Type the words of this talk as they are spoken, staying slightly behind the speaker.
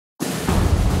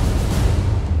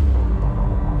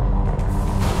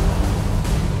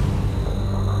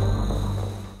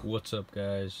What's up,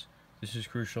 guys? This is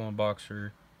Crucial Unboxer.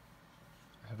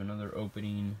 I have another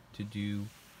opening to do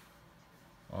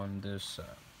on this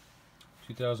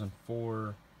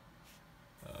 2004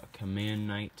 Command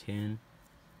Night 10.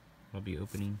 I'll be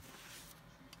opening.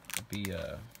 I'll be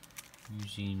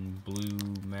using blue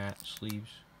matte sleeves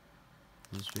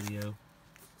for this video.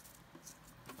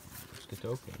 Let's get to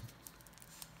opening.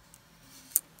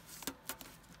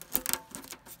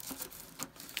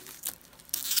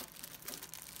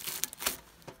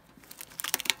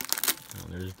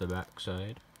 There's the back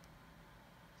side.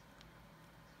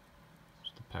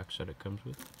 It's the pack set it comes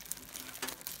with.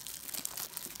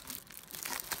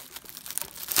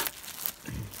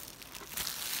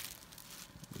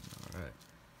 Alright.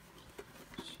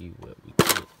 See what we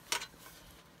get.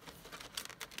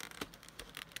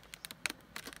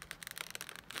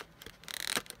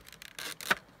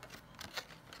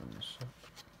 Turn this up.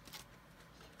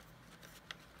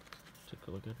 Take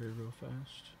a look at her real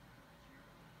fast.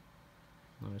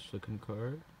 Nice looking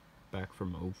card, back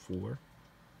from 04,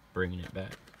 bringing it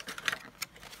back.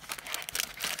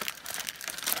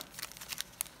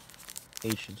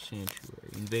 Ancient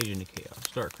Sanctuary, Invasion of Chaos,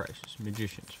 Star Crisis,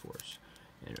 Magician's Force,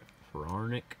 and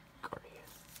Pharaonic Guardian.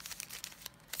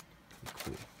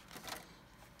 Pretty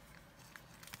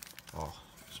cool. Oh,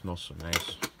 it smells so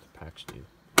nice. The packs do.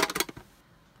 I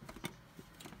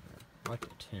like the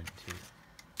tin too.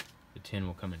 The tin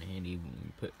will come in handy when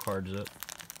you put cards up.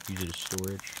 Use it as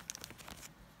storage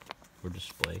or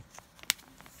display.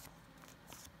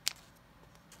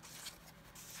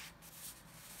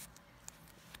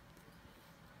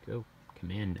 Go,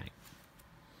 Command Night.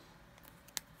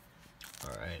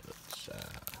 Alright, let's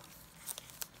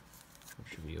what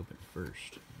should we open first?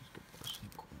 Let's get this in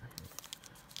the corner here.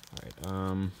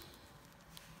 Alright,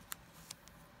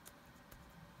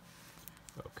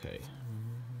 okay.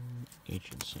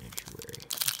 Ancient Sanctuary.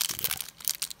 Let's do that.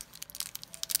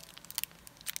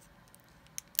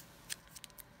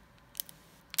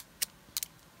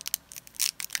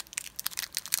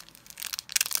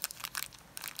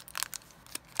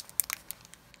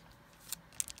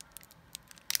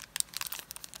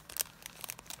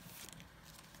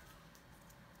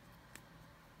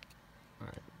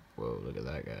 Whoa, look at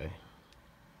that guy.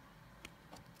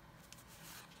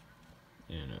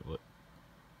 And what's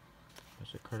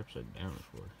the card upside down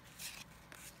for?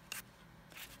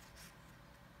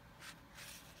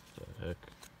 What the heck?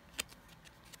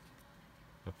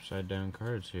 Upside down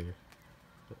cards here.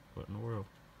 What in the world?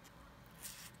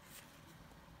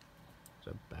 It's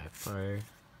a Backfire.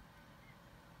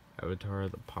 Avatar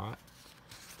of the Pot.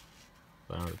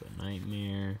 Flower of the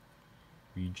Nightmare.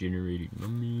 Regenerated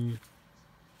Mummy.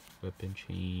 Weapon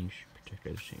change, Protector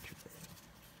of the Sanctuary.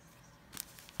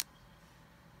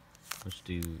 Let's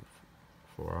do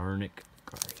Pharaonic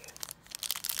Guardian.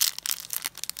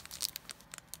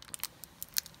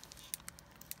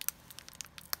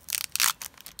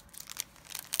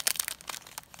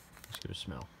 Let's give it a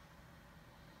smell.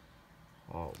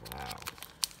 Oh wow,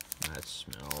 that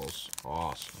smells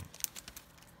awesome.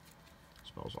 It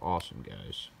smells awesome,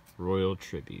 guys. Royal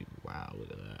Tribute. Wow,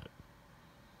 look at that.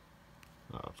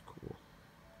 Oh, that's cool.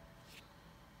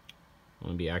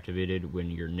 Only be activated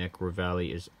when your Necro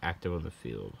Valley is active on the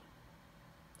field.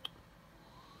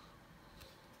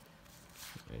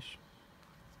 Nice.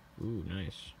 Ooh,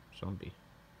 nice. Zombie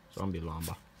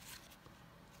Lamba.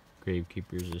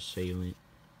 Gravekeeper's Assailant.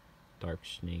 Dark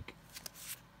Snake.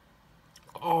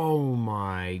 Oh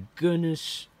my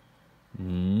goodness.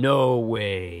 No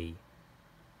way.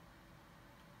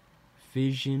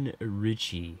 Vision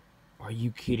Richie. Are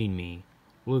you kidding me?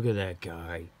 Look at that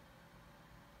guy.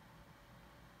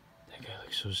 That guy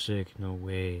looks so sick. No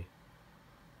way.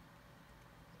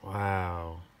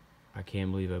 Wow. I can't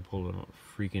believe I pulled a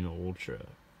freaking Ultra.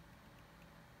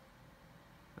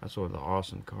 That's one of the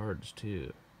awesome cards,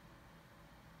 too.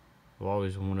 I've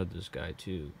always wanted this guy,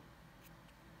 too.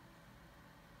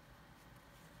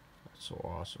 That's so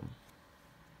awesome.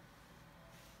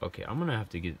 Okay, I'm gonna have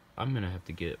to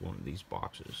get one of these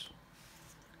boxes.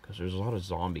 Because there's a lot of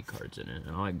zombie cards in it,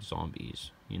 and I like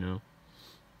zombies, you know?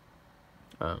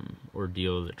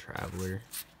 Ordeal of the Traveler.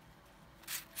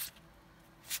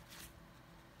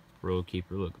 Road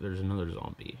Keeper, look, there's another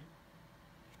zombie.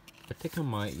 I think I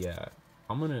might, yeah.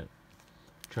 I'm gonna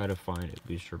try to find a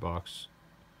booster box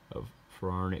of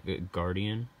Pharaonic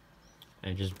Guardian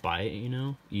and just buy it, you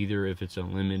know? Either if it's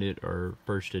unlimited or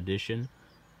first edition.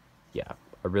 Yeah,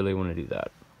 I really want to do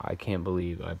that. I can't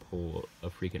believe I pull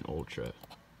a freaking Ultra.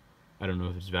 I don't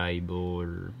know if it's valuable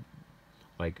or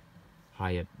like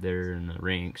high up there in the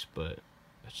ranks, but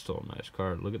it's still a nice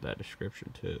card. Look at that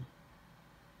description too.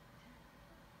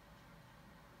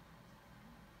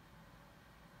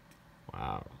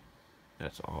 Wow.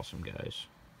 That's awesome, guys.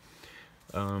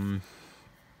 Man,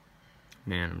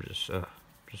 I'm just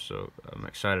so I'm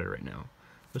excited right now.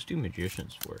 Let's do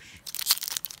magicians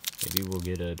first. Maybe we'll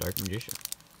get a dark magician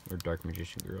or dark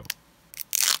magician girl.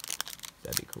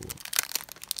 That'd be cool.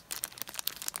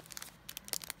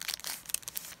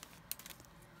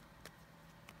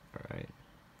 All right,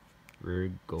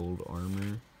 rare gold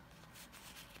armor.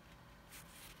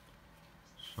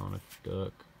 Sonic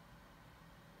Duck.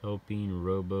 Helping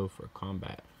Robo for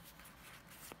combat.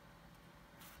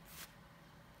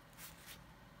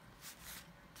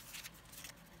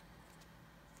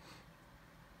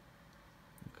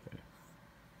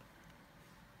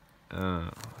 Dang.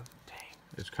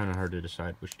 It's kind of hard to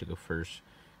decide which to go first,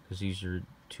 because these are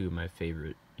two of my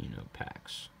favorite,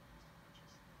 packs.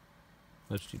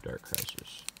 Let's do Dark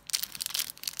Crisis.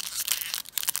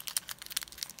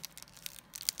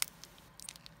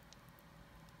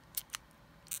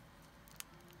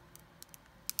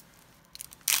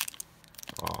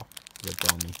 Oh,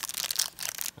 ripped on me.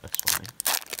 That's fine.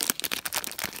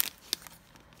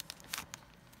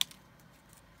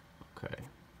 Okay.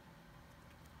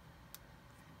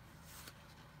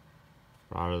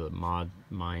 Rod of the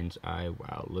Mind's Eye.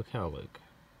 Wow, look how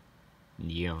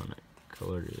neon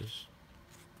color it is.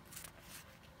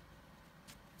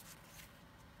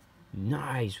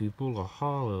 Nice, we pull a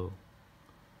holo.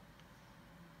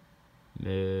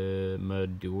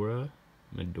 Medora,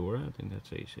 I think that's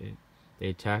how you say it. The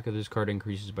attack of this card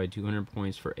increases by 200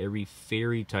 points for every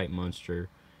fairy type monster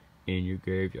in your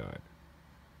graveyard.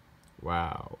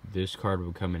 Wow, this card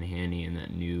would come in handy in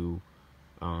that new,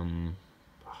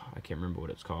 I can't remember what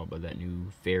it's called, but that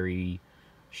new fairy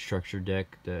structure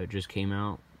deck that just came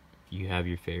out. You have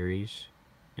your fairies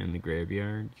in the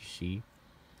graveyard, you see?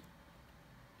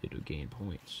 It'll gain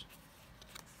points.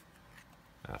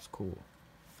 That's cool.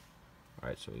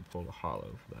 Alright, so we pulled a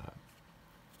holo for that.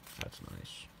 That's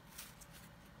nice.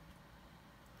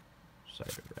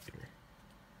 Cider Rider.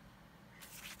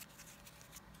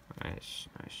 Nice,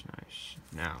 nice, nice.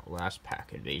 Now, last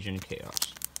pack, Invasion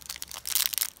Chaos.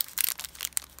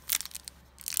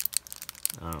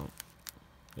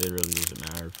 It really doesn't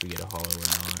matter if we get a holo or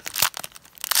not.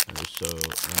 I'm just so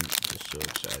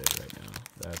excited right now.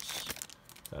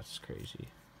 That's crazy.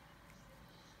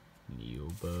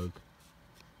 Neobug.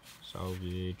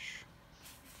 Salvage.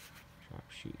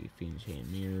 Sharpshooter, Fiend's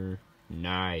Hand Mirror.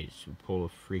 Nice. We pull a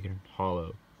freaking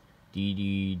holo.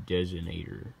 DD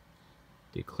Designator.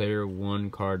 Declare one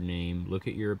card name. Look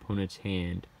at your opponent's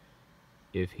hand.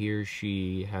 If he or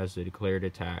she has a declared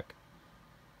attack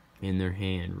in their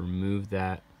hand, remove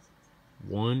that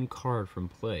one card from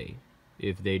play.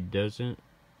 If they doesn't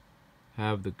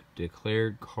have the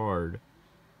declared card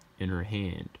in her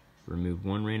hand, remove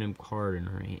one random card in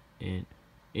her hand,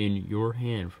 in your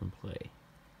hand from play.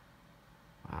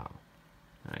 Wow,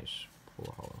 nice. Pull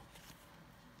a holo.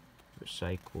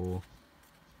 Recycle.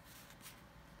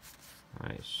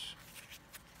 Nice.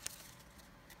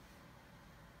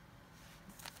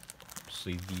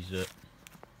 Sleeve these up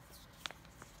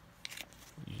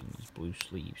using these blue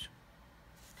sleeves.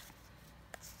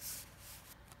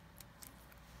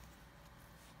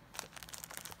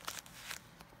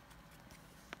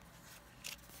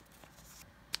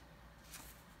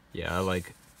 Yeah, I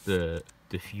like the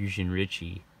Fusion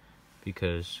Richie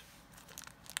because,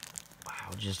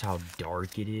 wow, just how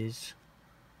dark it is.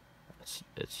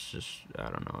 It's just, I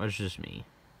don't know, it's just me.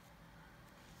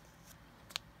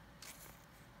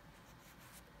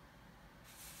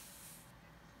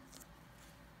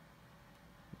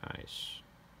 Nice.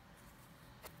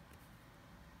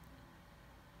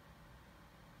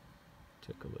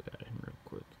 Take a look at him real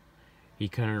quick. He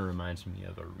kind of reminds me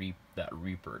of that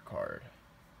Reaper card.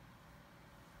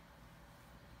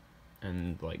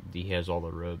 And like he has all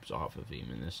the robes off of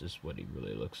him, and this is what he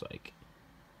really looks like.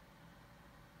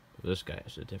 But this guy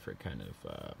has a different kind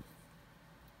of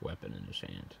weapon in his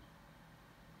hand.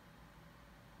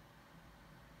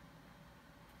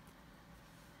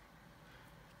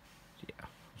 Yeah,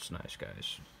 it's nice,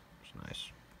 guys. It's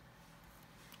nice.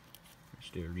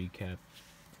 Let's do a recap.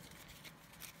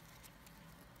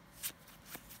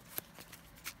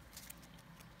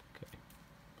 Okay,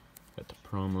 got the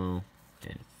promo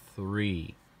and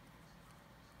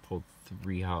pulled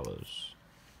 3 holos.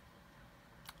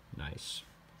 Nice.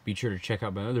 Be sure to check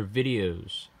out my other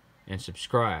videos and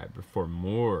subscribe for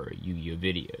more Yu-Gi-Oh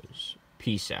videos.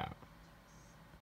 Peace out.